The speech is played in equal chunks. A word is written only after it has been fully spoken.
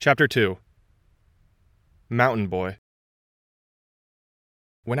Chapter 2. Mountain Boy.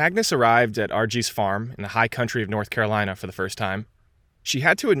 When Agnes arrived at Argy's farm in the high country of North Carolina for the first time, she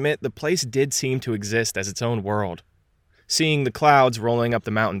had to admit the place did seem to exist as its own world. Seeing the clouds rolling up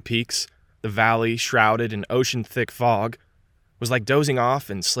the mountain peaks, the valley shrouded in ocean-thick fog, was like dozing off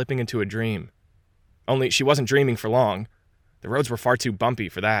and slipping into a dream. Only she wasn't dreaming for long. The roads were far too bumpy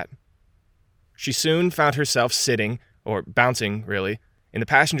for that. She soon found herself sitting, or bouncing, really, in the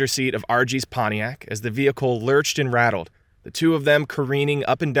passenger seat of Argy's Pontiac as the vehicle lurched and rattled, the two of them careening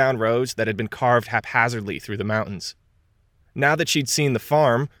up and down roads that had been carved haphazardly through the mountains. Now that she'd seen the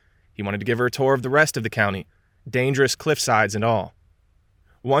farm, he wanted to give her a tour of the rest of the county, dangerous cliffsides and all.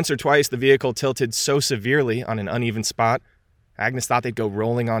 Once or twice the vehicle tilted so severely on an uneven spot, Agnes thought they'd go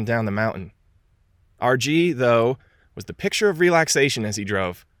rolling on down the mountain. Argy, though, was the picture of relaxation as he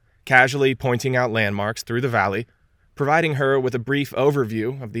drove, casually pointing out landmarks through the valley, providing her with a brief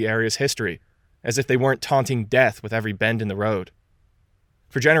overview of the area's history, as if they weren't taunting death with every bend in the road.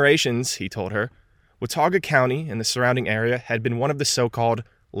 For generations, he told her, Watauga County and the surrounding area had been one of the so-called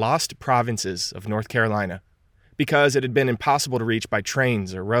lost provinces of North Carolina, because it had been impossible to reach by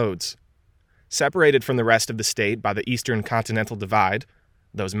trains or roads. Separated from the rest of the state by the Eastern Continental Divide,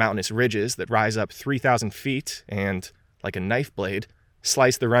 those mountainous ridges that rise up 3,000 feet and, like a knife blade,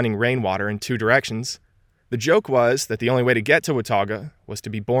 slice the running rainwater in two directions, the joke was that the only way to get to Watauga was to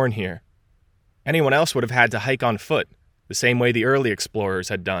be born here. Anyone else would have had to hike on foot, the same way the early explorers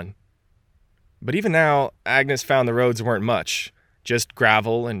had done. But even now, Agnes found the roads weren't much, just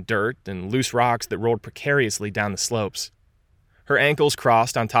gravel and dirt and loose rocks that rolled precariously down the slopes. Her ankles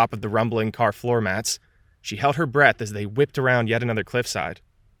crossed on top of the rumbling car floor mats. She held her breath as they whipped around yet another cliffside.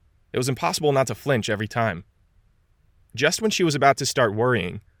 It was impossible not to flinch every time. Just when she was about to start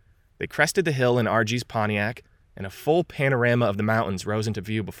worrying, they crested the hill in Argy's Pontiac, and a full panorama of the mountains rose into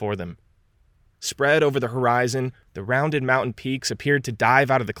view before them. Spread over the horizon, the rounded mountain peaks appeared to dive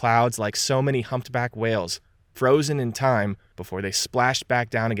out of the clouds like so many humped-back whales, frozen in time before they splashed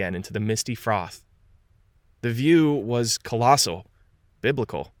back down again into the misty froth. The view was colossal,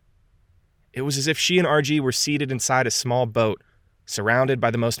 biblical. It was as if she and Argy were seated inside a small boat, surrounded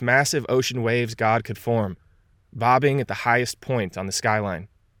by the most massive ocean waves God could form, bobbing at the highest point on the skyline.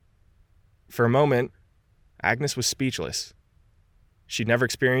 For a moment, Agnes was speechless. She'd never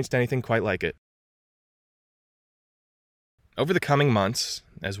experienced anything quite like it. Over the coming months,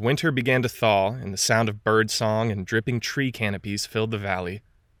 as winter began to thaw and the sound of bird song and dripping tree canopies filled the valley,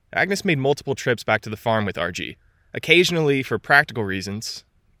 Agnes made multiple trips back to the farm with Argy, occasionally for practical reasons,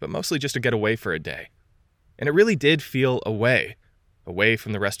 but mostly just to get away for a day. And it really did feel away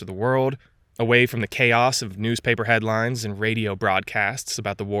from the rest of the world, away from the chaos of newspaper headlines and radio broadcasts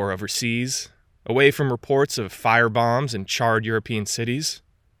about the war overseas, away from reports of firebombs in charred European cities,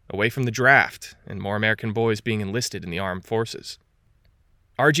 away from the draft and more American boys being enlisted in the armed forces.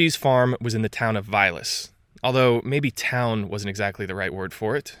 Argy's farm was in the town of Vilas, although maybe town wasn't exactly the right word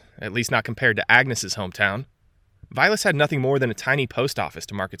for it, at least not compared to Agnes's hometown. Vilas had nothing more than a tiny post office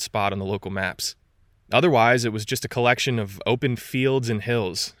to mark its spot on the local maps. Otherwise, it was just a collection of open fields and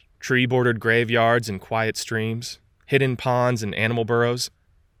hills, tree-bordered graveyards and quiet streams, hidden ponds and animal burrows,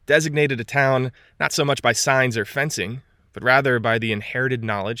 designated a town not so much by signs or fencing, but rather by the inherited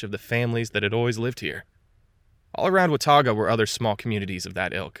knowledge of the families that had always lived here. All around Watauga were other small communities of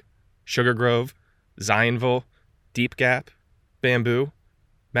that ilk: Sugar Grove, Zionville, Deep Gap, Bamboo,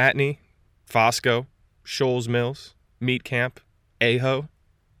 Matney, Fosco, Shoals Mills, Meat Camp, Aho.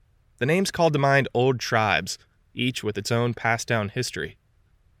 The names called to mind old tribes, each with its own passed-down history.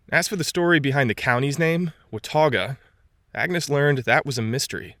 As for the story behind the county's name, Watauga, Agnes learned that was a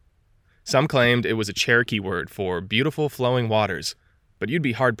mystery. Some claimed it was a Cherokee word for beautiful flowing waters, but you'd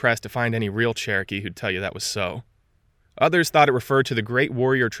be hard-pressed to find any real Cherokee who'd tell you that was so. Others thought it referred to the great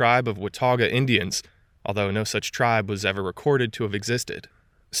warrior tribe of Watauga Indians, although no such tribe was ever recorded to have existed.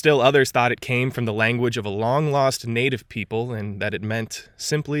 Still others thought it came from the language of a long-lost native people and that it meant,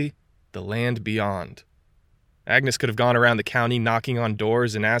 simply, the land beyond. Agnes could have gone around the county knocking on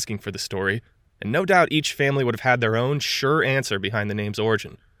doors and asking for the story, and no doubt each family would have had their own sure answer behind the name's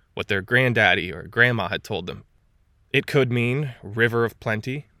origin, what their granddaddy or grandma had told them. It could mean River of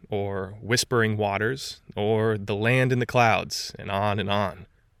Plenty, or Whispering Waters, or the land in the clouds, and on and on.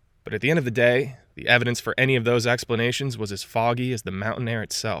 But at the end of the day, the evidence for any of those explanations was as foggy as the mountain air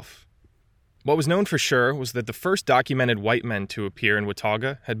itself. What was known for sure was that the first documented white men to appear in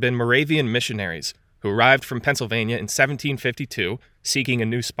Watauga had been Moravian missionaries, who arrived from Pennsylvania in 1752, seeking a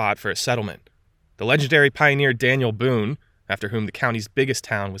new spot for a settlement. The legendary pioneer Daniel Boone, after whom the county's biggest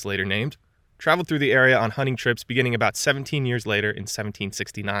town was later named, traveled through the area on hunting trips beginning about 17 years later in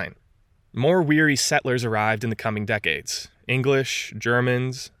 1769. More weary settlers arrived in the coming decades: English,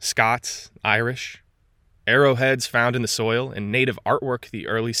 Germans, Scots, Irish. Arrowheads found in the soil and native artwork the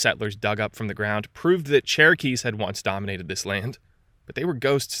early settlers dug up from the ground proved that Cherokees had once dominated this land, but they were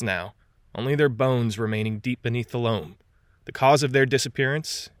ghosts now, only their bones remaining deep beneath the loam. The cause of their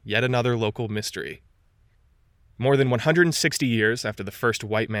disappearance, yet another local mystery. More than 160 years after the first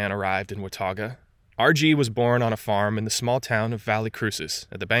white man arrived in Watauga, R.G. was born on a farm in the small town of Valley Crucis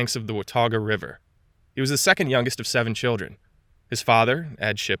at the banks of the Watauga River. He was the second youngest of 7 children. His father,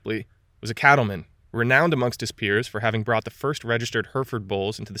 Ed Shipley, was a cattleman, renowned amongst his peers for having brought the first registered Hereford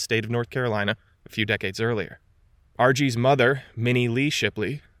bulls into the state of North Carolina a few decades earlier. R.G.'s mother, Minnie Lee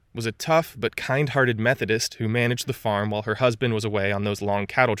Shipley, was a tough but kind-hearted Methodist who managed the farm while her husband was away on those long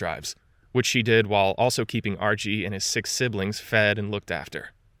cattle drives, which she did while also keeping R.G. and his 6 siblings fed and looked after.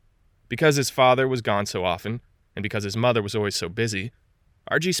 Because his father was gone so often, and because his mother was always so busy,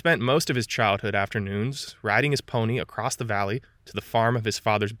 R.G. spent most of his childhood afternoons riding his pony across the valley to the farm of his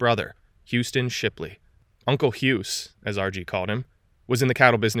father's brother, Houston Shipley. Uncle Hughes, as R.G. called him, was in the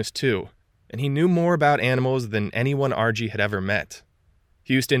cattle business too, and he knew more about animals than anyone R.G. had ever met.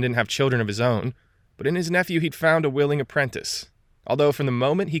 Houston didn't have children of his own, but in his nephew he'd found a willing apprentice. Although from the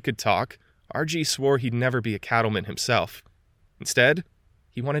moment he could talk, R.G. swore he'd never be a cattleman himself. Instead,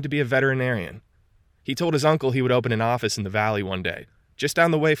 he wanted to be a veterinarian. He told his uncle he would open an office in the valley one day, just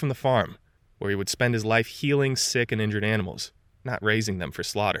down the way from the farm, where he would spend his life healing sick and injured animals, not raising them for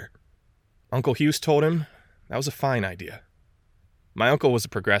slaughter. Uncle Hughes told him that was a fine idea. My uncle was a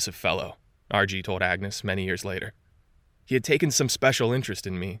progressive fellow, R.G. told Agnes many years later. He had taken some special interest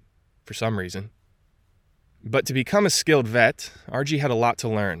in me, for some reason. But to become a skilled vet, R.G. had a lot to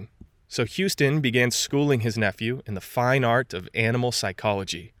learn, so Houston began schooling his nephew in the fine art of animal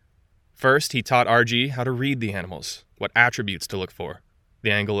psychology. First, he taught R.G. how to read the animals, what attributes to look for,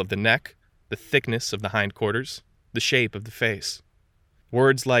 the angle of the neck, the thickness of the hindquarters, the shape of the face.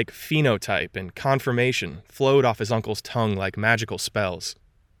 Words like phenotype and conformation flowed off his uncle's tongue like magical spells.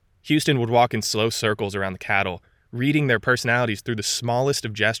 Houston would walk in slow circles around the cattle, reading their personalities through the smallest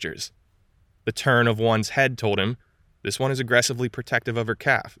of gestures. The turn of one's head told him, this one is aggressively protective of her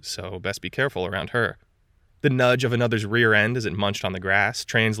calf, so best be careful around her. The nudge of another's rear end as it munched on the grass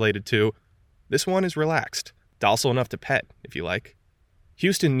translated to, this one is relaxed, docile enough to pet, if you like.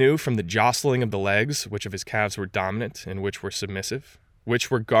 Houston knew from the jostling of the legs which of his calves were dominant and which were submissive,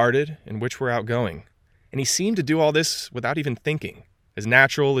 which were guarded and which were outgoing, and he seemed to do all this without even thinking, as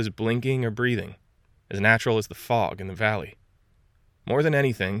natural as blinking or breathing, as natural as the fog in the valley. More than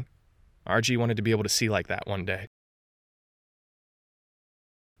anything, R.G. wanted to be able to see like that one day.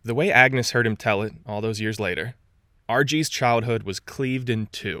 The way Agnes heard him tell it all those years later, R.G.'s childhood was cleaved in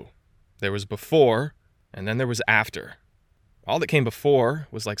two. There was before, and then there was after. All that came before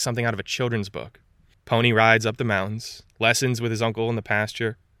was like something out of a children's book. Pony rides up the mountains, lessons with his uncle in the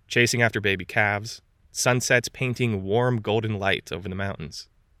pasture, chasing after baby calves, sunsets painting warm golden light over the mountains.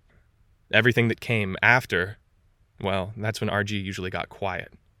 Everything that came after, well, that's when R.G. usually got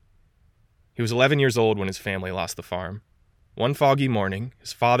quiet. He was 11 years old when his family lost the farm. One foggy morning,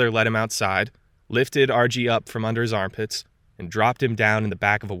 his father led him outside, lifted R.G. up from under his armpits, and dropped him down in the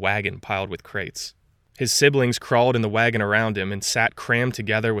back of a wagon piled with crates. His siblings crawled in the wagon around him and sat crammed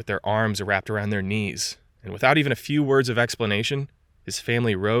together with their arms wrapped around their knees, and without even a few words of explanation, his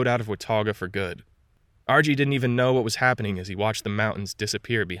family rode out of Watauga for good. R.G. didn't even know what was happening as he watched the mountains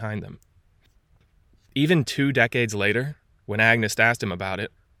disappear behind them. Even 2 decades later, when Agnes asked him about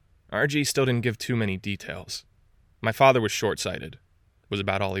it, R.G. still didn't give too many details. My father was short-sighted, was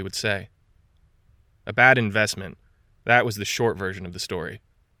about all he would say. A bad investment, that was the short version of the story.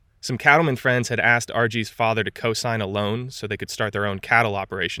 Some cattleman friends had asked R.G.'s father to co-sign a loan so they could start their own cattle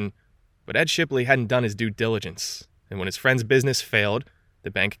operation, but Ed Shipley hadn't done his due diligence, and when his friend's business failed,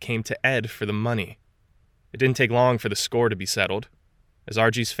 the bank came to Ed for the money. It didn't take long for the score to be settled. As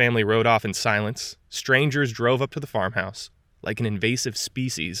R.G.'s family rode off in silence, strangers drove up to the farmhouse, like an invasive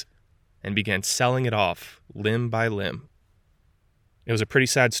species, and began selling it off, limb by limb. It was a pretty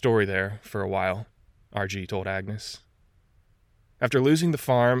sad story there, for a while, R.G. told Agnes. After losing the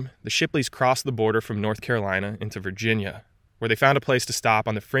farm, the Shipleys crossed the border from North Carolina into Virginia, where they found a place to stop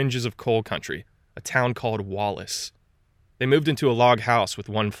on the fringes of coal country, a town called Wallace. They moved into a log house with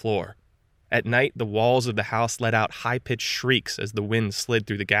 1 floor. At night, the walls of the house let out high-pitched shrieks as the wind slid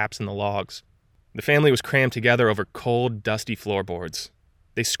through the gaps in the logs. The family was crammed together over cold, dusty floorboards.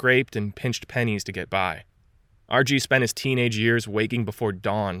 They scraped and pinched pennies to get by. R.G. spent his teenage years waking before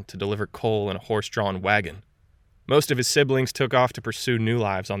dawn to deliver coal in a horse-drawn wagon. Most of his siblings took off to pursue new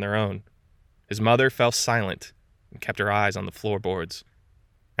lives on their own. His mother fell silent and kept her eyes on the floorboards.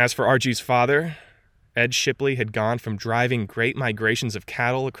 As for RG's father, Ed Shipley had gone from driving great migrations of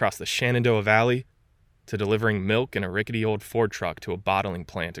cattle across the Shenandoah Valley to delivering milk in a rickety old Ford truck to a bottling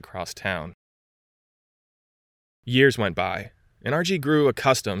plant across town. Years went by, and RG grew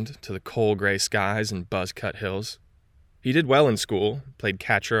accustomed to the coal gray skies and buzz-cut hills. He did well in school, played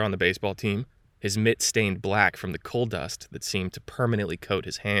catcher on the baseball team, his mitt stained black from the coal dust that seemed to permanently coat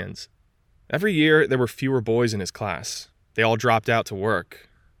his hands. Every year, there were fewer boys in his class. They all dropped out to work,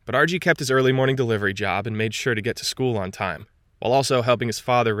 but RG kept his early morning delivery job and made sure to get to school on time, while also helping his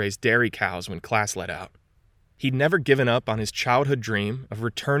father raise dairy cows when class let out. He'd never given up on his childhood dream of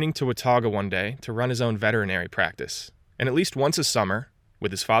returning to Watauga one day to run his own veterinary practice, and at least once a summer,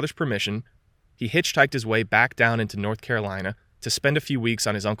 with his father's permission, he hitchhiked his way back down into North Carolina to spend a few weeks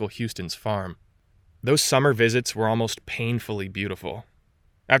on his Uncle Houston's farm. Those summer visits were almost painfully beautiful.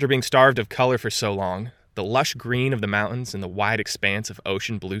 After being starved of color for so long, the lush green of the mountains and the wide expanse of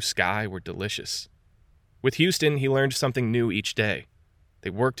ocean blue sky were delicious. With Houston, he learned something new each day. They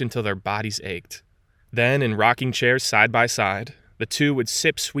worked until their bodies ached. Then, in rocking chairs side by side, the two would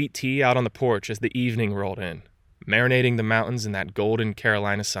sip sweet tea out on the porch as the evening rolled in, marinating the mountains in that golden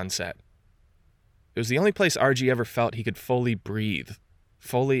Carolina sunset. It was the only place RG ever felt he could fully breathe,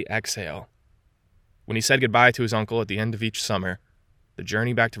 fully exhale. When he said goodbye to his uncle at the end of each summer, the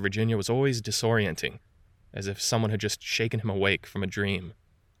journey back to Virginia was always disorienting, as if someone had just shaken him awake from a dream.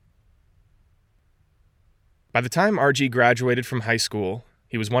 By the time RG graduated from high school,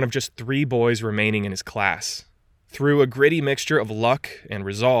 he was one of just 3 boys remaining in his class. Through a gritty mixture of luck and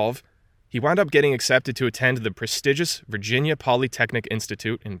resolve, he wound up getting accepted to attend the prestigious Virginia Polytechnic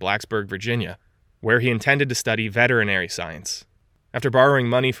Institute in Blacksburg, Virginia, where he intended to study veterinary science. After borrowing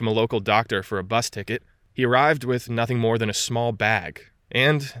money from a local doctor for a bus ticket, he arrived with nothing more than a small bag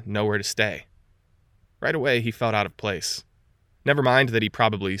and nowhere to stay. Right away, he felt out of place. Never mind that he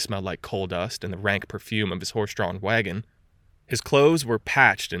probably smelled like coal dust and the rank perfume of his horse-drawn wagon. His clothes were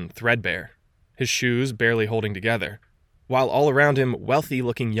patched and threadbare, his shoes barely holding together, while all around him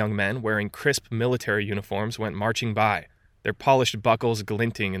wealthy-looking young men wearing crisp military uniforms went marching by, their polished buckles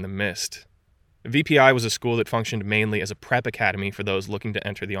glinting in the mist. VPI was a school that functioned mainly as a prep academy for those looking to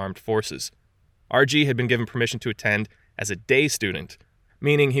enter the armed forces. RG had been given permission to attend as a day student,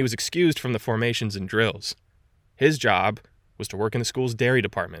 meaning he was excused from the formations and drills. His job was to work in the school's dairy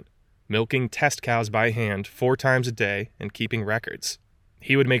department, milking test cows by hand 4 times a day and keeping records.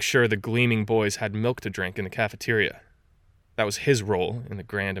 He would make sure the gleaming boys had milk to drink in the cafeteria. That was his role in the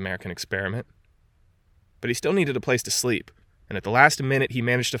grand American experiment. But he still needed a place to sleep, and at the last minute he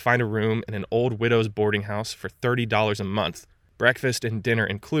managed to find a room in an old widow's boarding house for $30 a month, breakfast and dinner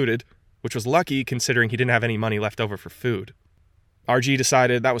included, which was lucky considering he didn't have any money left over for food. RG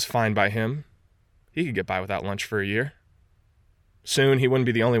decided that was fine by him. He could get by without lunch for a year. Soon he wouldn't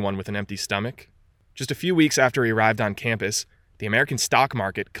be the only one with an empty stomach. Just a few weeks after he arrived on campus, the American stock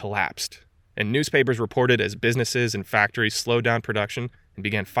market collapsed, and newspapers reported as businesses and factories slowed down production and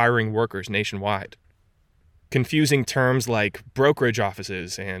began firing workers nationwide. Confusing terms like brokerage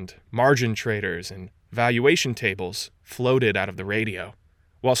offices and margin traders and valuation tables floated out of the radio,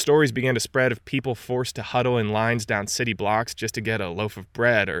 while stories began to spread of people forced to huddle in lines down city blocks just to get a loaf of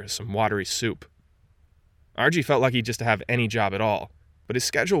bread or some watery soup. RG felt lucky just to have any job at all, but his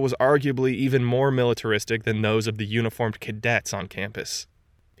schedule was arguably even more militaristic than those of the uniformed cadets on campus.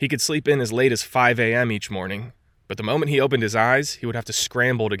 He could sleep in as late as 5 a.m. each morning, but the moment he opened his eyes, he would have to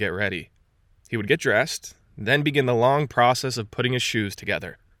scramble to get ready. He would get dressed, then begin the long process of putting his shoes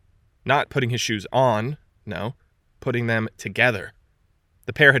together. Not putting his shoes on, no, putting them together.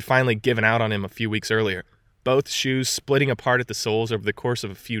 The pair had finally given out on him a few weeks earlier, both shoes splitting apart at the soles over the course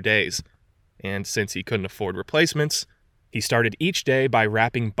of a few days. And since he couldn't afford replacements, he started each day by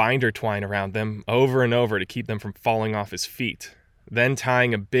wrapping binder twine around them over and over to keep them from falling off his feet, then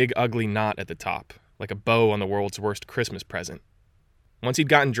tying a big ugly knot at the top, like a bow on the world's worst Christmas present. Once he'd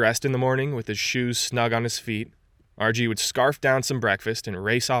gotten dressed in the morning with his shoes snug on his feet, RG would scarf down some breakfast and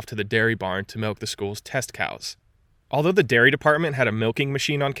race off to the dairy barn to milk the school's test cows. Although the dairy department had a milking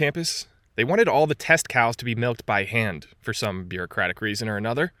machine on campus, they wanted all the test cows to be milked by hand for some bureaucratic reason or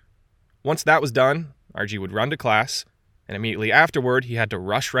another. Once that was done, RG would run to class, and immediately afterward he had to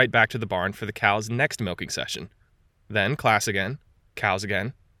rush right back to the barn for the cows' next milking session. Then class again, cows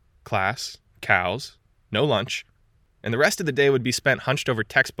again, class, cows, no lunch, and the rest of the day would be spent hunched over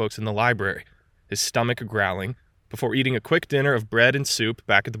textbooks in the library, his stomach growling, before eating a quick dinner of bread and soup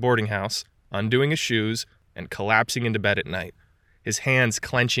back at the boarding house, undoing his shoes, and collapsing into bed at night, his hands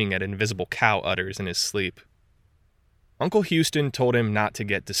clenching at invisible cow udders in his sleep. Uncle Houston told him not to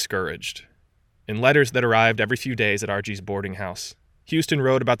get discouraged. In letters that arrived every few days at RG's boarding house, Houston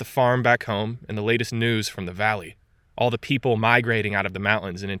wrote about the farm back home and the latest news from the valley, all the people migrating out of the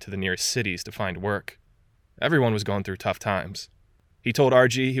mountains and into the nearest cities to find work. Everyone was going through tough times. He told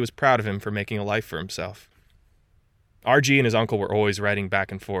RG he was proud of him for making a life for himself. RG and his uncle were always writing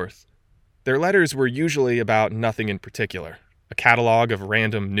back and forth. Their letters were usually about nothing in particular. A catalog of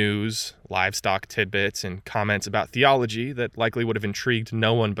random news, livestock tidbits, and comments about theology that likely would have intrigued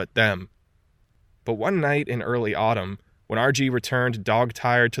no one but them. But one night in early autumn, when RG returned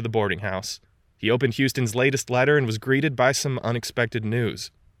dog-tired to the boarding house, he opened Houston's latest letter and was greeted by some unexpected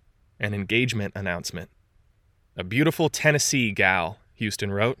news. An engagement announcement. "A beautiful Tennessee gal,"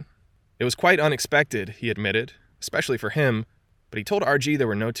 Houston wrote. It was quite unexpected, he admitted, especially for him, but he told RG there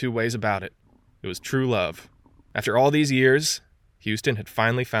were no two ways about it. It was true love. After all these years, Houston had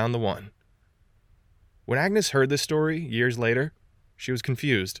finally found the one. When Agnes heard this story years later, she was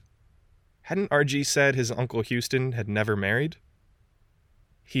confused. Hadn't RG said his Uncle Houston had never married?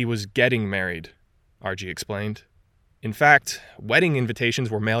 He was getting married, RG explained. In fact, wedding invitations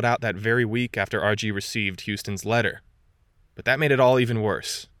were mailed out that very week after RG received Houston's letter. But that made it all even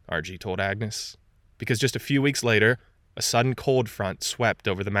worse, RG told Agnes, because just a few weeks later, a sudden cold front swept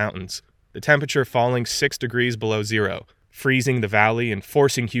over the mountains, the temperature falling 6 degrees below zero, freezing the valley and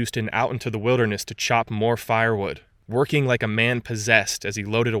forcing Houston out into the wilderness to chop more firewood, working like a man possessed as he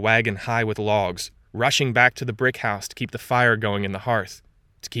loaded a wagon high with logs, rushing back to the brick house to keep the fire going in the hearth,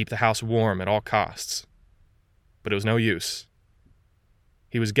 to keep the house warm at all costs. But it was no use.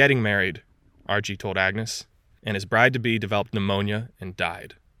 He was getting married, RG told Agnes, and his bride-to-be developed pneumonia and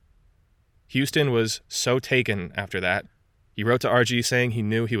died. Houston was so taken after that, he wrote to RG saying he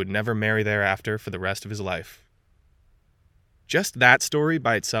knew he would never marry thereafter for the rest of his life. Just that story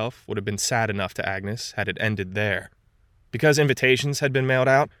by itself would have been sad enough to Agnes had it ended there. Because invitations had been mailed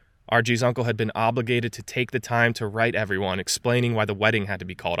out, RG's uncle had been obligated to take the time to write everyone explaining why the wedding had to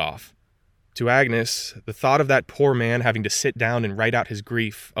be called off. To Agnes, the thought of that poor man having to sit down and write out his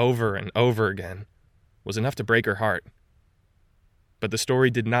grief over and over again was enough to break her heart. But the story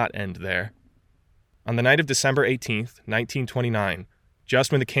did not end there. On the night of December 18th, 1929,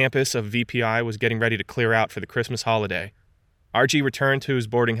 just when the campus of VPI was getting ready to clear out for the Christmas holiday, RG returned to his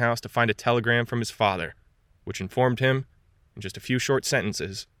boarding house to find a telegram from his father, which informed him, in just a few short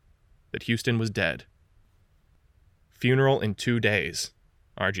sentences, that Houston was dead. "Funeral in 2 days,"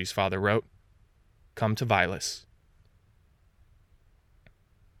 RG's father wrote. "Come to Vilas."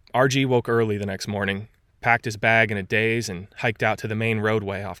 RG woke early the next morning, packed his bag in a daze, and hiked out to the main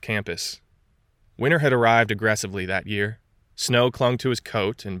roadway off campus. Winter had arrived aggressively that year. Snow clung to his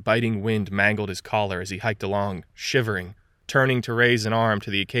coat, and biting wind mangled his collar as he hiked along, shivering, turning to raise an arm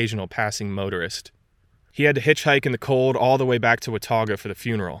to the occasional passing motorist. He had to hitchhike in the cold all the way back to Watauga for the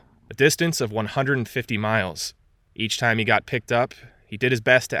funeral, a distance of 150 miles. Each time he got picked up, he did his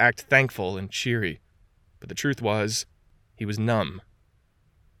best to act thankful and cheery. But the truth was, he was numb.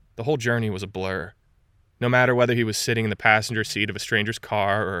 The whole journey was a blur. No matter whether he was sitting in the passenger seat of a stranger's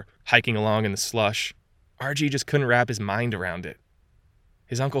car or hiking along in the slush, RG just couldn't wrap his mind around it.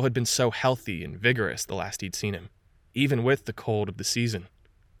 His uncle had been so healthy and vigorous the last he'd seen him, even with the cold of the season.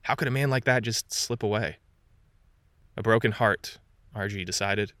 How could a man like that just slip away? A broken heart, RG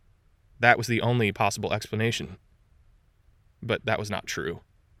decided. That was the only possible explanation. But that was not true.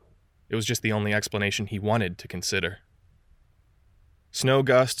 It was just the only explanation he wanted to consider. Snow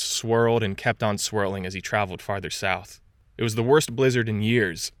gusts swirled and kept on swirling as he traveled farther south. It was the worst blizzard in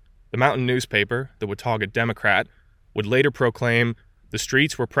years. The mountain newspaper, the Watauga Democrat, would later proclaim the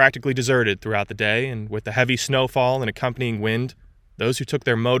streets were practically deserted throughout the day, and with the heavy snowfall and accompanying wind, those who took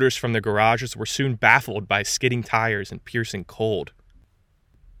their motors from their garages were soon baffled by skidding tires and piercing cold.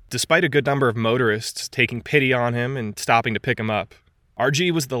 Despite a good number of motorists taking pity on him and stopping to pick him up,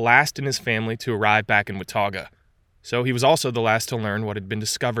 RG was the last in his family to arrive back in Watauga, so he was also the last to learn what had been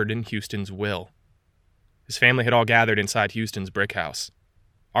discovered in Houston's will. His family had all gathered inside Houston's brick house.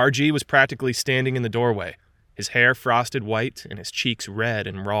 RG was practically standing in the doorway, his hair frosted white and his cheeks red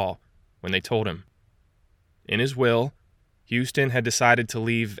and raw, when they told him. In his will, Houston had decided to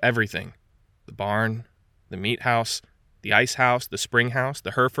leave everything: the barn, the meat house, the ice house, the spring house,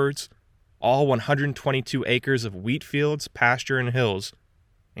 the Herefords, all 122 acres of wheat fields, pasture, and hills,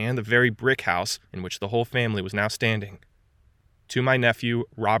 and the very brick house in which the whole family was now standing, to my nephew,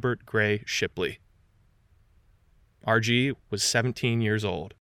 Robert Gray Shipley. RG was 17 years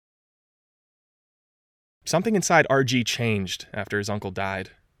old. Something inside RG changed after his uncle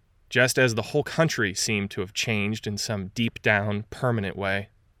died, just as the whole country seemed to have changed in some deep-down, permanent way.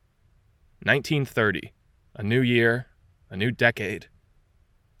 1930, a new year, a new decade.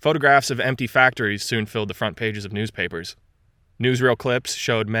 Photographs of empty factories soon filled the front pages of newspapers. Newsreel clips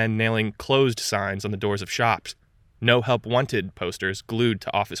showed men nailing closed signs on the doors of shops, "No Help Wanted" posters glued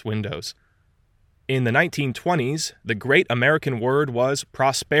to office windows. In the 1920s, the great American word was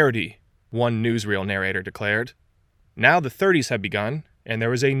prosperity, one newsreel narrator declared. Now the 30s had begun, and there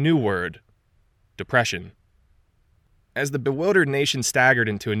was a new word: depression. As the bewildered nation staggered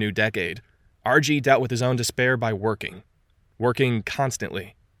into a new decade, RG dealt with his own despair by working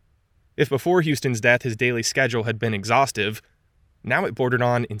constantly. If before Houston's death his daily schedule had been exhaustive, now it bordered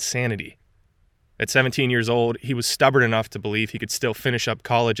on insanity. At 17 years old, he was stubborn enough to believe he could still finish up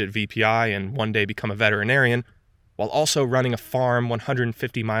college at VPI and one day become a veterinarian, while also running a farm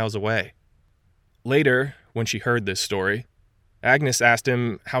 150 miles away. Later, when she heard this story, Agnes asked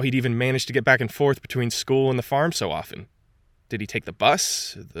him how he'd even managed to get back and forth between school and the farm so often. Did he take the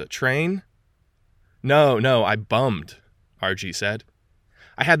bus? The train? No, I bummed, RG said.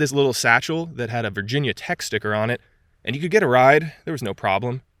 I had this little satchel that had a Virginia Tech sticker on it, and you could get a ride. There was no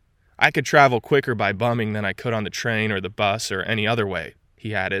problem. I could travel quicker by bumming than I could on the train or the bus or any other way,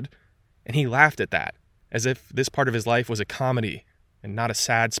 he added, and he laughed at that, as if this part of his life was a comedy and not a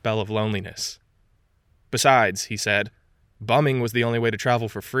sad spell of loneliness. Besides, he said, bumming was the only way to travel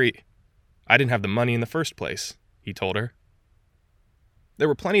for free. I didn't have the money in the first place, he told her. There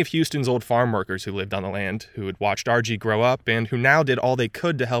were plenty of Houston's old farm workers who lived on the land, who had watched RG grow up and who now did all they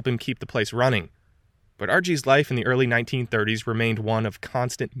could to help him keep the place running. But RG's life in the early 1930s remained one of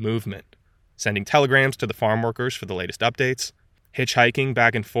constant movement, sending telegrams to the farm workers for the latest updates, hitchhiking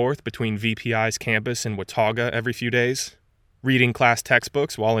back and forth between VPI's campus and Watauga every few days, reading class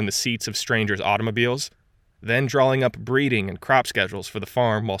textbooks while in the seats of strangers' automobiles, then drawing up breeding and crop schedules for the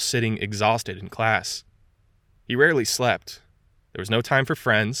farm while sitting exhausted in class. He rarely slept. There was no time for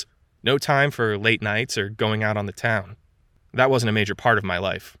friends, no time for late nights or going out on the town. That wasn't a major part of my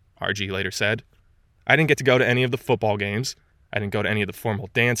life, RG later said. I didn't get to go to any of the football games. I didn't go to any of the formal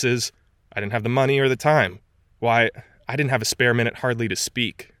dances. I didn't have the money or the time. Why, I didn't have a spare minute hardly to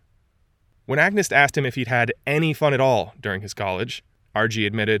speak. When Agnes asked him if he'd had any fun at all during his college, RG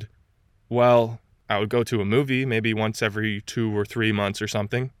admitted, well, I would go to a movie maybe once every 2 or 3 months or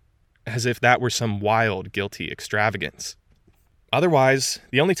something, as if that were some wild, guilty extravagance. Otherwise,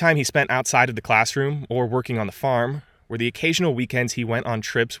 the only time he spent outside of the classroom or working on the farm were the occasional weekends he went on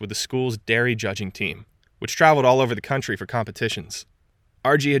trips with the school's dairy judging team, which traveled all over the country for competitions.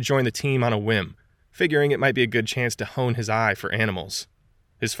 RG had joined the team on a whim, figuring it might be a good chance to hone his eye for animals.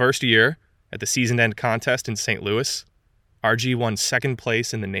 His first year, at the season-end contest in St. Louis, RG won second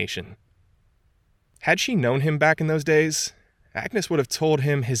place in the nation. Had she known him back in those days, Agnes would have told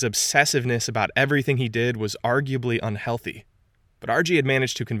him his obsessiveness about everything he did was arguably unhealthy, but RG had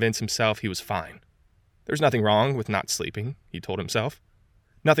managed to convince himself he was fine. There was nothing wrong with not sleeping, he told himself.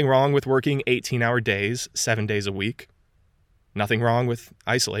 Nothing wrong with working 18-hour days, 7 days a week. Nothing wrong with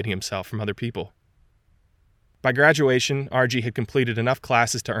isolating himself from other people. By graduation, RG had completed enough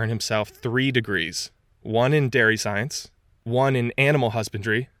classes to earn himself 3 degrees, 1 in dairy science, 1 in animal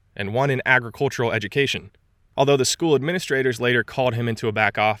husbandry, and 1 in agricultural education, although the school administrators later called him into a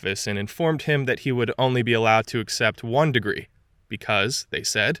back office and informed him that he would only be allowed to accept 1 degree, because, they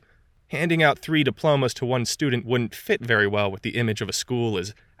said, handing out 3 diplomas to 1 student wouldn't fit very well with the image of a school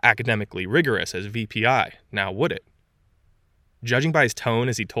as academically rigorous as VPI, now would it? Judging by his tone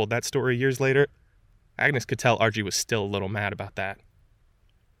as he told that story years later, Agnes could tell RG was still a little mad about that.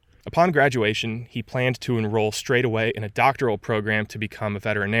 Upon graduation, he planned to enroll straight away in a doctoral program to become a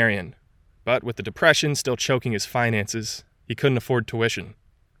veterinarian, but with the depression still choking his finances, he couldn't afford tuition.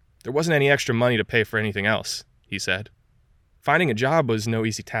 There wasn't any extra money to pay for anything else, he said. Finding a job was no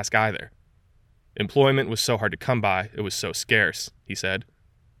easy task either. Employment was so hard to come by, it was so scarce, he said.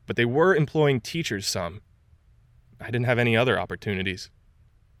 But they were employing teachers some. I didn't have any other opportunities.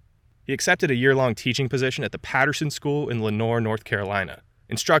 He accepted a year-long teaching position at the Patterson School in Lenoir, North Carolina,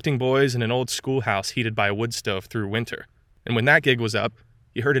 instructing boys in an old schoolhouse heated by a wood stove through winter. And when that gig was up,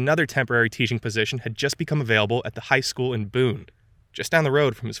 he heard another temporary teaching position had just become available at the high school in Boone, just down the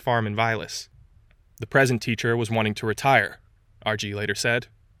road from his farm in Vilas. The present teacher was wanting to retire, RG later said.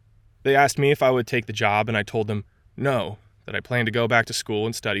 They asked me if I would take the job, and I told them no, that I planned to go back to school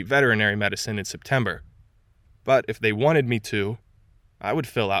and study veterinary medicine in September. But if they wanted me to, I would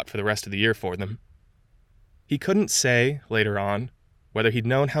fill out for the rest of the year for them. He couldn't say, later on, whether he'd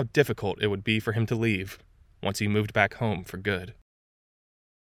known how difficult it would be for him to leave once he moved back home for good.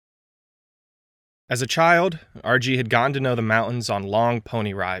 As a child, RG had gotten to know the mountains on long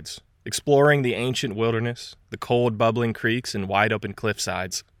pony rides, exploring the ancient wilderness, the cold bubbling creeks and wide open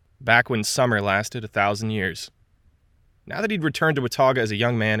cliffsides, back when summer lasted 1,000 years. Now that he'd returned to Watauga as a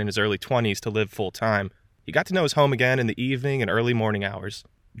young man in his early 20s to live full-time, he got to know his home again in the evening and early morning hours,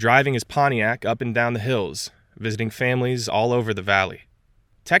 driving his Pontiac up and down the hills, visiting families all over the valley.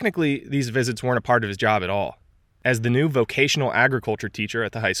 Technically, these visits weren't a part of his job at all. As the new vocational agriculture teacher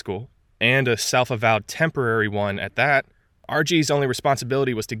at the high school, and a self-avowed temporary one at that, RG's only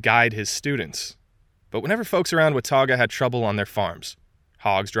responsibility was to guide his students. But whenever folks around Watauga had trouble on their farms,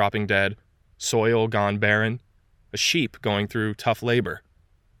 hogs dropping dead, soil gone barren, a sheep going through tough labor,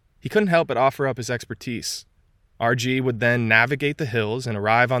 he couldn't help but offer up his expertise. RG would then navigate the hills and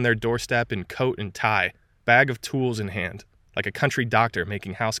arrive on their doorstep in coat and tie, bag of tools in hand, like a country doctor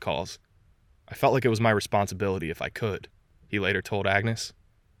making house calls. I felt like it was my responsibility if I could, he later told Agnes.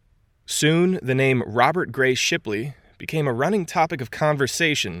 Soon, the name Robert Gray Shipley became a running topic of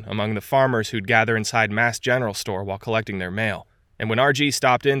conversation among the farmers who'd gather inside Mass General Store while collecting their mail, and when RG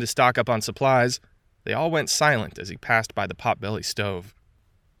stopped in to stock up on supplies, they all went silent as he passed by the potbelly stove.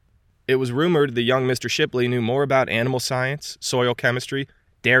 It was rumored the young Mr. Shipley knew more about animal science, soil chemistry,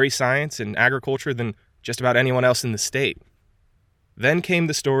 dairy science, and agriculture than just about anyone else in the state. Then came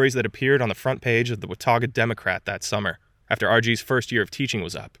the stories that appeared on the front page of the Watauga Democrat that summer, after RG's first year of teaching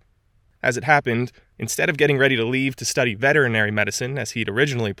was up. As it happened, instead of getting ready to leave to study veterinary medicine as he'd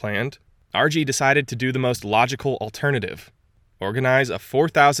originally planned, RG decided to do the most logical alternative: organize a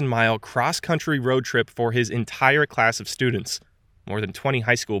 4,000-mile cross-country road trip for his entire class of students, more than 20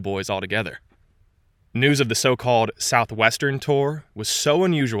 high school boys altogether. News of the so-called Southwestern Tour was so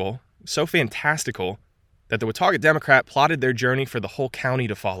unusual, so fantastical, that the Watauga Democrat plotted their journey for the whole county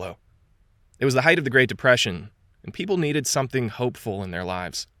to follow. It was the height of the Great Depression, and people needed something hopeful in their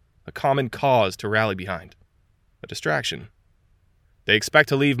lives, a common cause to rally behind, a distraction. They expect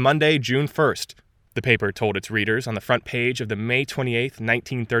to leave Monday, June 1st, the paper told its readers on the front page of the May 28,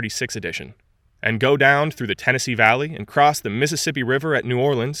 1936 edition, and go down through the Tennessee Valley and cross the Mississippi River at New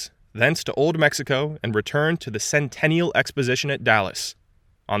Orleans, thence to Old Mexico, and return to the Centennial Exposition at Dallas.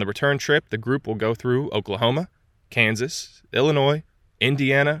 On the return trip, the group will go through Oklahoma, Kansas, Illinois,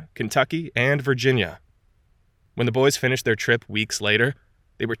 Indiana, Kentucky, and Virginia. When the boys finished their trip weeks later,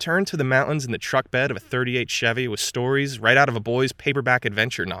 they returned to the mountains in the truck bed of a '38 Chevy with stories right out of a boy's paperback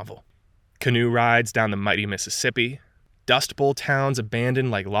adventure novel. Canoe rides down the mighty Mississippi, Dust Bowl towns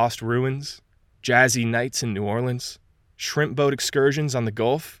abandoned like lost ruins, jazzy nights in New Orleans, shrimp boat excursions on the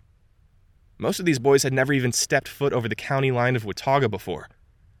Gulf. Most of these boys had never even stepped foot over the county line of Watauga before,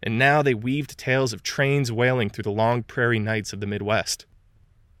 and now they weaved tales of trains wailing through the long prairie nights of the Midwest.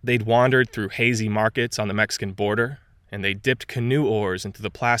 They'd wandered through hazy markets on the Mexican border, and they dipped canoe oars into the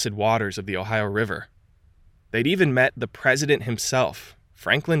placid waters of the Ohio River. They'd even met the president himself,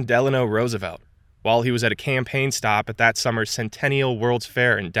 Franklin Delano Roosevelt, while he was at a campaign stop at that summer's Centennial World's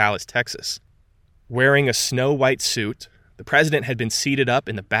Fair in Dallas, Texas. Wearing a snow-white suit, the president had been seated up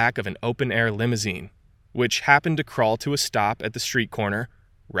in the back of an open-air limousine, which happened to crawl to a stop at the street corner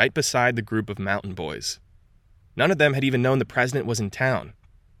right beside the group of mountain boys. None of them had even known the president was in town.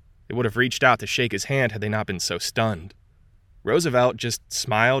 They would have reached out to shake his hand had they not been so stunned. Roosevelt just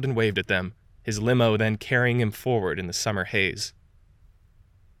smiled and waved at them, his limo then carrying him forward in the summer haze.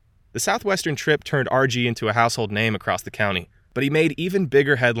 The Southwestern trip turned RG into a household name across the county, but he made even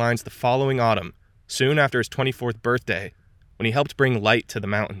bigger headlines the following autumn, soon after his 24th birthday, when he helped bring light to the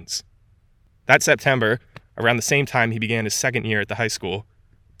mountains. That September, around the same time he began his second year at the high school,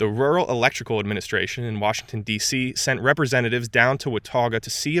 the Rural Electrical Administration in Washington, D.C. sent representatives down to Watauga to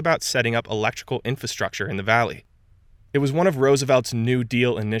see about setting up electrical infrastructure in the valley. It was one of Roosevelt's New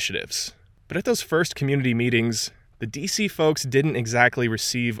Deal initiatives, but at those first community meetings, the D.C. folks didn't exactly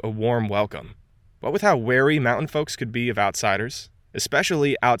receive a warm welcome. What with how wary mountain folks could be of outsiders,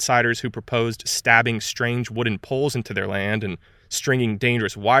 especially outsiders who proposed stabbing strange wooden poles into their land and stringing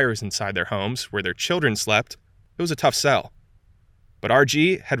dangerous wires inside their homes where their children slept, it was a tough sell. But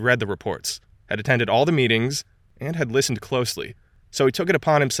RG had read the reports, had attended all the meetings, and had listened closely, so he took it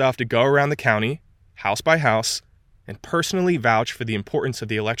upon himself to go around the county, house by house, and personally vouch for the importance of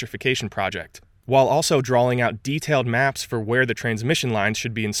the electrification project, while also drawing out detailed maps for where the transmission lines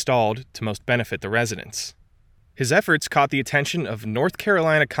should be installed to most benefit the residents. His efforts caught the attention of North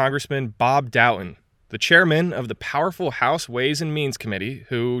Carolina Congressman Bob Doughton, the chairman of the powerful House Ways and Means Committee,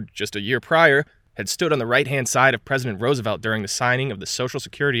 who, just a year prior, had stood on the right-hand side of President Roosevelt during the signing of the Social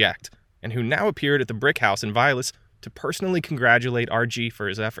Security Act, and who now appeared at the Brick House in Vilas to personally congratulate RG for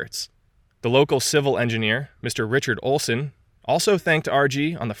his efforts. The local civil engineer, Mr. Richard Olson, also thanked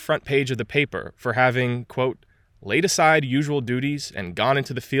RG on the front page of the paper for having, quote, laid aside usual duties and gone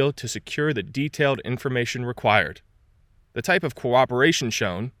into the field to secure the detailed information required. The type of cooperation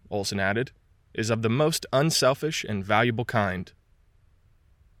shown, Olson added, is of the most unselfish and valuable kind.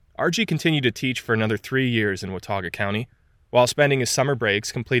 RG continued to teach for another 3 years in Watauga County, while spending his summer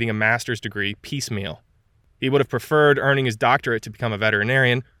breaks completing a master's degree piecemeal. He would have preferred earning his doctorate to become a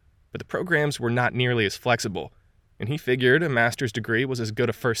veterinarian, but the programs were not nearly as flexible, and he figured a master's degree was as good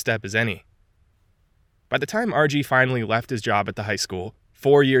a first step as any. By the time RG finally left his job at the high school,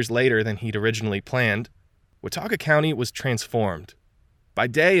 4 years later than he'd originally planned, Watauga County was transformed. By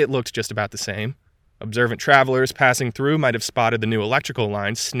day, it looked just about the same. Observant travelers passing through might have spotted the new electrical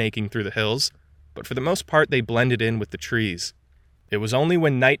lines snaking through the hills, but for the most part they blended in with the trees. It was only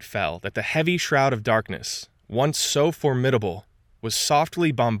when night fell that the heavy shroud of darkness, once so formidable, was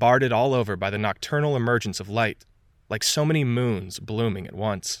softly bombarded all over by the nocturnal emergence of light, like so many moons blooming at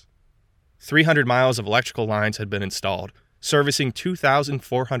once. 300 miles of electrical lines had been installed, servicing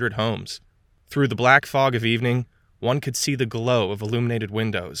 2,400 homes. Through the black fog of evening, one could see the glow of illuminated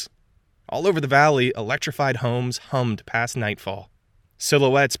windows. All over the valley, electrified homes hummed past nightfall.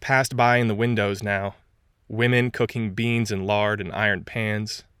 Silhouettes passed by in the windows now. Women cooking beans in lard and iron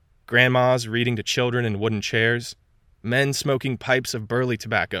pans. Grandmas reading to children in wooden chairs. Men smoking pipes of burley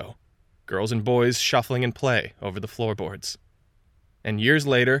tobacco. Girls and boys shuffling in play over the floorboards. And years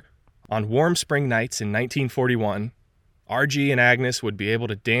later, on warm spring nights in 1941, RG and Agnes would be able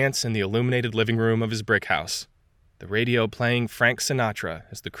to dance in the illuminated living room of his brick house, the radio playing Frank Sinatra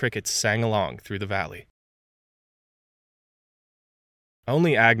as the crickets sang along through the valley.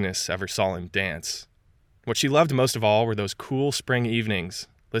 Only Agnes ever saw him dance. What she loved most of all were those cool spring evenings,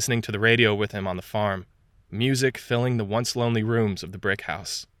 listening to the radio with him on the farm, music filling the once lonely rooms of the brick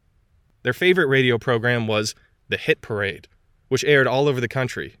house. Their favorite radio program was The Hit Parade, which aired all over the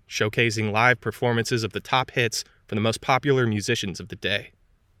country, showcasing live performances of the top hits from the most popular musicians of the day.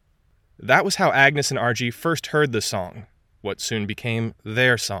 That was how Agnes and RG first heard the song, what soon became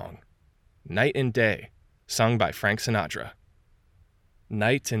their song, Night and Day, sung by Frank Sinatra.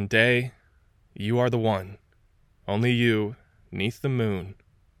 Night and day, you are the one, only you, 'neath the moon,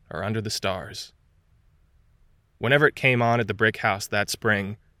 or under the stars. Whenever it came on at the brick house that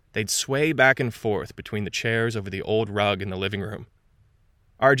spring, they'd sway back and forth between the chairs over the old rug in the living room.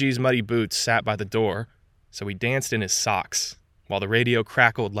 RG's muddy boots sat by the door, so he danced in his socks, while the radio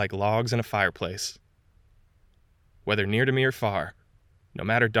crackled like logs in a fireplace. Whether near to me or far, no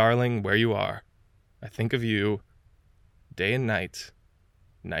matter, darling, where you are, I think of you, day and night,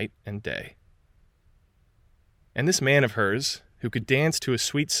 night and day. And this man of hers, who could dance to a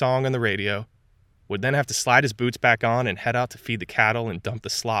sweet song on the radio, would then have to slide his boots back on and head out to feed the cattle and dump the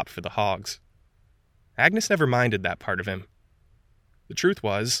slop for the hogs. Agnes never minded that part of him. The truth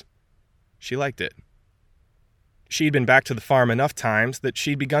was, she liked it. She'd been back to the farm enough times that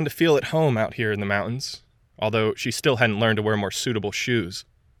she'd begun to feel at home out here in the mountains, although she still hadn't learned to wear more suitable shoes.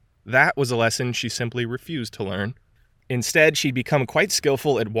 That was a lesson she simply refused to learn. Instead, she'd become quite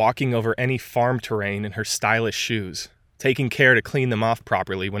skillful at walking over any farm terrain in her stylish shoes, taking care to clean them off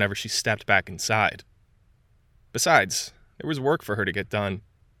properly whenever she stepped back inside. Besides, there was work for her to get done.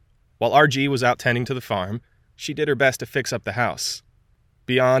 While RG was out tending to the farm, she did her best to fix up the house.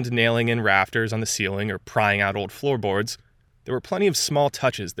 Beyond nailing in rafters on the ceiling or prying out old floorboards, there were plenty of small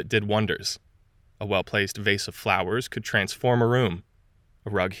touches that did wonders. A well-placed vase of flowers could transform a room. A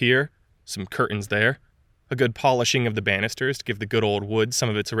rug here, some curtains there, a good polishing of the banisters to give the good old wood some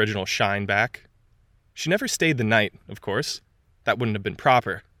of its original shine back. She never stayed the night, of course. That wouldn't have been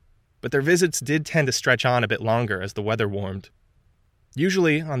proper. But their visits did tend to stretch on a bit longer as the weather warmed.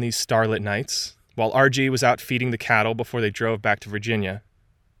 Usually, on these starlit nights, while RG was out feeding the cattle before they drove back to Virginia,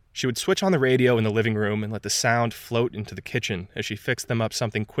 she would switch on the radio in the living room and let the sound float into the kitchen as she fixed them up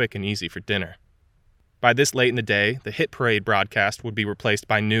something quick and easy for dinner. By this late in the day, the Hit Parade broadcast would be replaced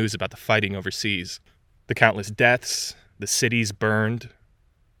by news about the fighting overseas. The countless deaths, the cities burned.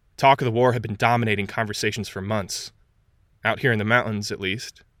 Talk of the war had been dominating conversations for months. Out here in the mountains, at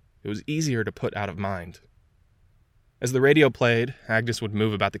least, it was easier to put out of mind. As the radio played, Agnes would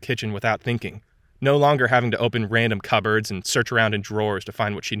move about the kitchen without thinking, no longer having to open random cupboards and search around in drawers to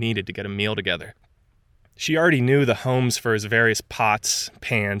find what she needed to get a meal together. She already knew the homes for his various pots,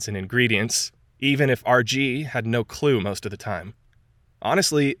 pans, and ingredients, even if RG had no clue most of the time.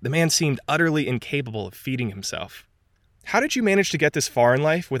 Honestly, the man seemed utterly incapable of feeding himself. "How did you manage to get this far in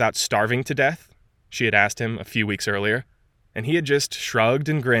life without starving to death?" she had asked him a few weeks earlier, and he had just shrugged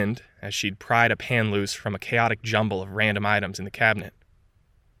and grinned as she'd pried a pan loose from a chaotic jumble of random items in the cabinet.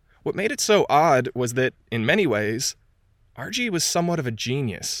 What made it so odd was that, in many ways, RG was somewhat of a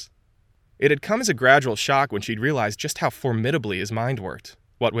genius. It had come as a gradual shock when she'd realized just how formidably his mind worked,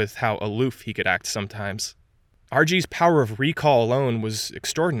 what with how aloof he could act sometimes. RG's power of recall alone was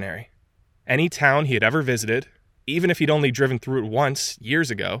extraordinary. Any town he had ever visited, even if he'd only driven through it once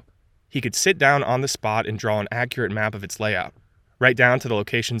years ago, he could sit down on the spot and draw an accurate map of its layout, right down to the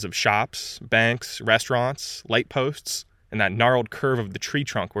locations of shops, banks, restaurants, light posts, and that gnarled curve of the tree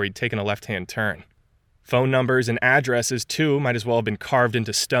trunk where he'd taken a left-hand turn. Phone numbers and addresses, too, might as well have been carved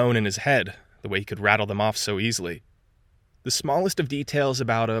into stone in his head, the way he could rattle them off so easily. The smallest of details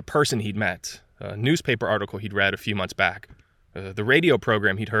about a person he'd met, a newspaper article he'd read a few months back, the radio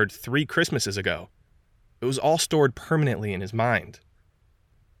program he'd heard 3 Christmases ago. It was all stored permanently in his mind.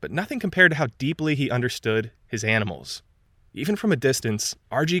 But nothing compared to how deeply he understood his animals. Even from a distance,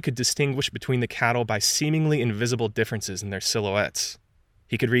 RG could distinguish between the cattle by seemingly invisible differences in their silhouettes.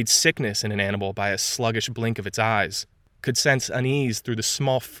 He could read sickness in an animal by a sluggish blink of its eyes, could sense unease through the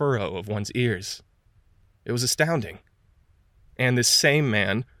small furrow of one's ears. It was astounding. And this same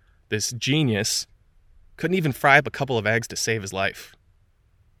man, this genius, couldn't even fry up a couple of eggs to save his life.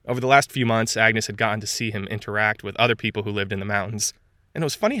 Over the last few months, Agnes had gotten to see him interact with other people who lived in the mountains, and it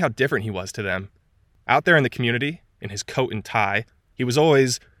was funny how different he was to them. Out there in the community, in his coat and tie, he was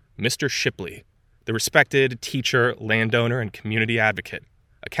always Mr. Shipley, the respected teacher, landowner, and community advocate,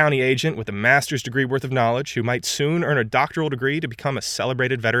 a county agent with a master's degree worth of knowledge who might soon earn a doctoral degree to become a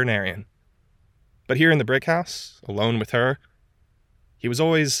celebrated veterinarian. But here in the brick house, alone with her, he was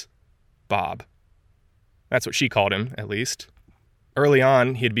always Bob. That's what she called him, at least. Early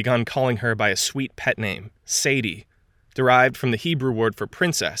on, he had begun calling her by a sweet pet name, Sadie, derived from the Hebrew word for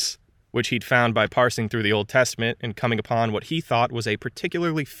princess, which he'd found by parsing through the Old Testament and coming upon what he thought was a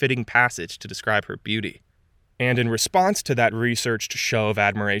particularly fitting passage to describe her beauty. And in response to that researched show of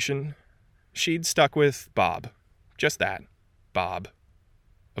admiration, she'd stuck with Bob. Just that, Bob.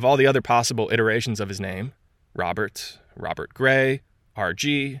 Of all the other possible iterations of his name, Robert Gray,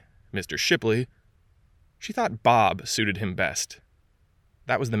 RG, Mr. Shipley, she thought Bob suited him best.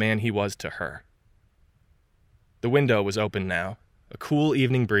 That was the man he was to her. The window was open now, a cool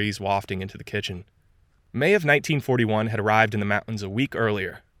evening breeze wafting into the kitchen. May of 1941 had arrived in the mountains a week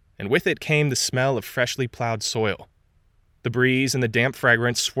earlier, and with it came the smell of freshly plowed soil. The breeze and the damp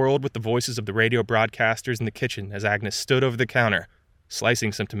fragrance swirled with the voices of the radio broadcasters in the kitchen as Agnes stood over the counter,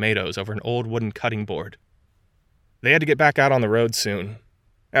 slicing some tomatoes over an old wooden cutting board. They had to get back out on the road soon.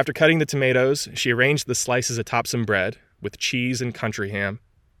 After cutting the tomatoes, she arranged the slices atop some bread, with cheese and country ham,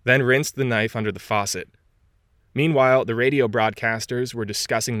 then rinsed the knife under the faucet. Meanwhile, the radio broadcasters were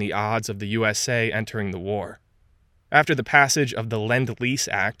discussing the odds of the USA entering the war. After the passage of the Lend-Lease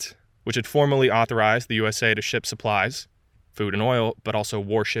Act, which had formally authorized the USA to ship supplies, food and oil, but also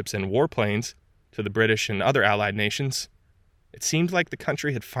warships and warplanes, to the British and other allied nations, it seemed like the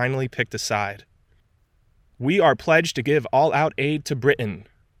country had finally picked a side. "We are pledged to give all-out aid to Britain,"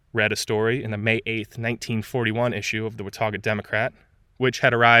 read a story in the May 8, 1941 issue of the Watauga Democrat, which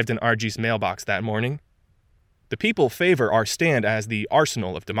had arrived in RG's mailbox that morning. "The people favor our stand as the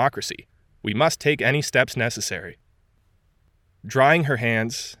arsenal of democracy. We must take any steps necessary." Drying her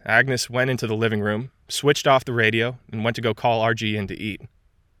hands, Agnes went into the living room, switched off the radio, and went to go call RG in to eat.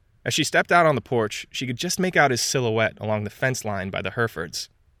 As she stepped out on the porch, she could just make out his silhouette along the fence line by the Herefords.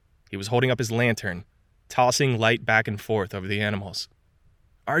 He was holding up his lantern, tossing light back and forth over the animals.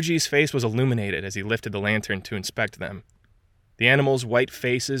 RG's face was illuminated as he lifted the lantern to inspect them. The animals' white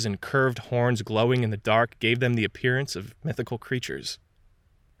faces and curved horns glowing in the dark gave them the appearance of mythical creatures.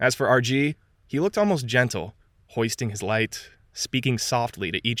 As for RG, he looked almost gentle, hoisting his light, speaking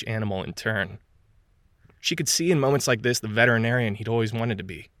softly to each animal in turn. She could see in moments like this the veterinarian he'd always wanted to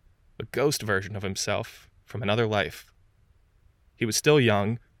be, a ghost version of himself from another life. He was still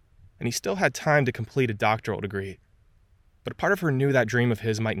young, and he still had time to complete a doctoral degree, but a part of her knew that dream of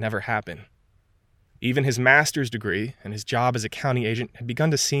his might never happen. Even his master's degree and his job as a county agent had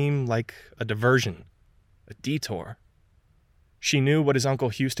begun to seem like a diversion, a detour. She knew what his Uncle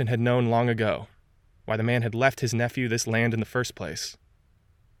Houston had known long ago, why the man had left his nephew this land in the first place.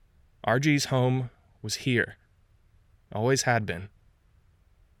 RG's home was here. Always had been.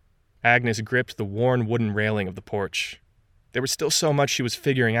 Agnes gripped the worn wooden railing of the porch. There was still so much she was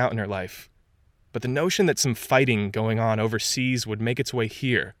figuring out in her life, but the notion that some fighting going on overseas would make its way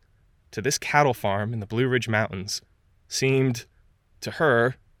here, to this cattle farm in the Blue Ridge Mountains, seemed, to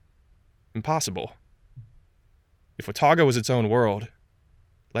her, impossible. If Watauga was its own world,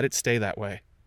 let it stay that way.